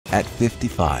At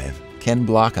 55, Ken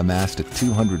Block amassed a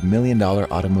 $200 million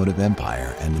automotive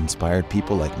empire and inspired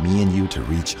people like me and you to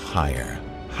reach higher.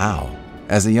 How?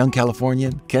 As a young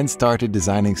Californian, Ken started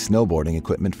designing snowboarding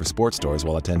equipment for sports stores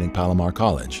while attending Palomar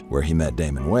College, where he met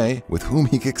Damon Way, with whom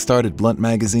he kickstarted Blunt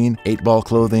Magazine, 8-Ball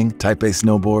Clothing, Type A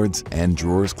Snowboards, and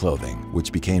Drawers Clothing,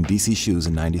 which became DC Shoes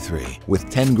in '93. With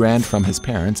 10 grand from his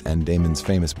parents and Damon's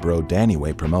famous bro Danny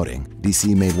Way promoting,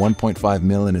 DC made $1.5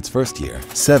 million in its first year,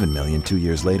 $7 million 2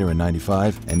 years later in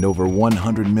 '95, and over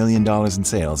 $100 million in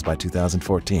sales by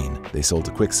 2014. They sold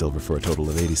to Quicksilver for a total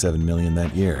of $87 million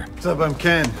that year. What's up, I'm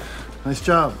Ken. Nice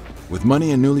job. With money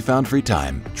and newly found free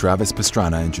time, Travis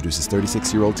Pastrana introduces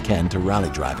 36-year-old Ken to rally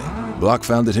driving. Block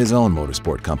founded his own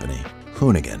motorsport company,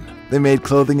 Hoonigan. They made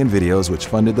clothing and videos which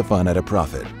funded the fun at a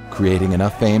profit, creating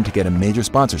enough fame to get him major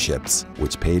sponsorships,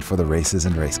 which paid for the races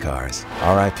and race cars.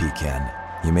 R.I.P. Ken.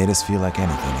 You made us feel like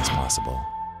anything is possible.